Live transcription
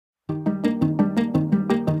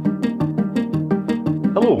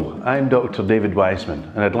I'm Dr. David Wiseman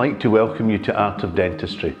and I'd like to welcome you to Art of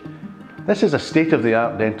Dentistry. This is a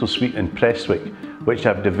state-of-the-art dental suite in Prestwick which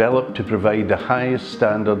I've developed to provide the highest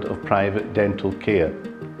standard of private dental care.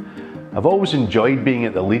 I've always enjoyed being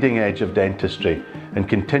at the leading edge of dentistry and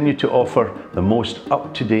continue to offer the most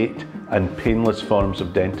up-to-date and painless forms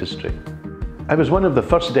of dentistry. I was one of the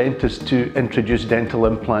first dentists to introduce dental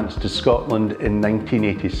implants to Scotland in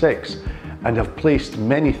 1986 and have placed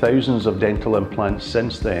many thousands of dental implants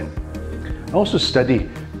since then. I also study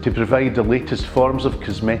to provide the latest forms of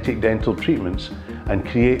cosmetic dental treatments and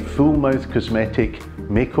create full mouth cosmetic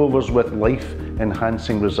makeovers with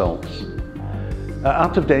life-enhancing results. At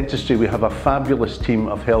Art of Dentistry we have a fabulous team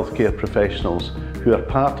of healthcare professionals who are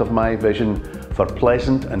part of my vision for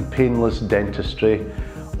pleasant and painless dentistry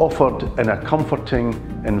offered in a comforting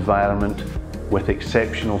environment with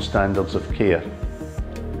exceptional standards of care.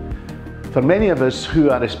 For many of us who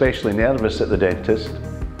are especially nervous at the dentist,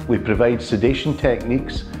 we provide sedation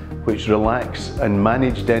techniques which relax and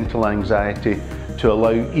manage dental anxiety to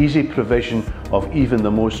allow easy provision of even the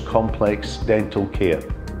most complex dental care.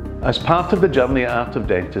 As part of the journey at Art of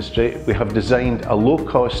Dentistry, we have designed a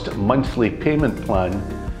low-cost monthly payment plan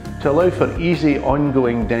to allow for easy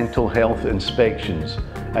ongoing dental health inspections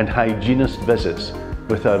and hygienist visits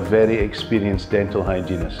with our very experienced dental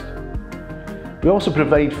hygienist. We also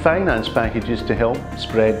provide finance packages to help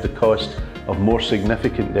spread the cost of more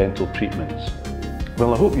significant dental treatments.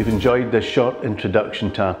 Well, I hope you've enjoyed this short introduction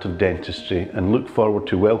to Art of Dentistry and look forward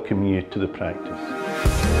to welcoming you to the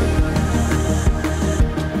practice.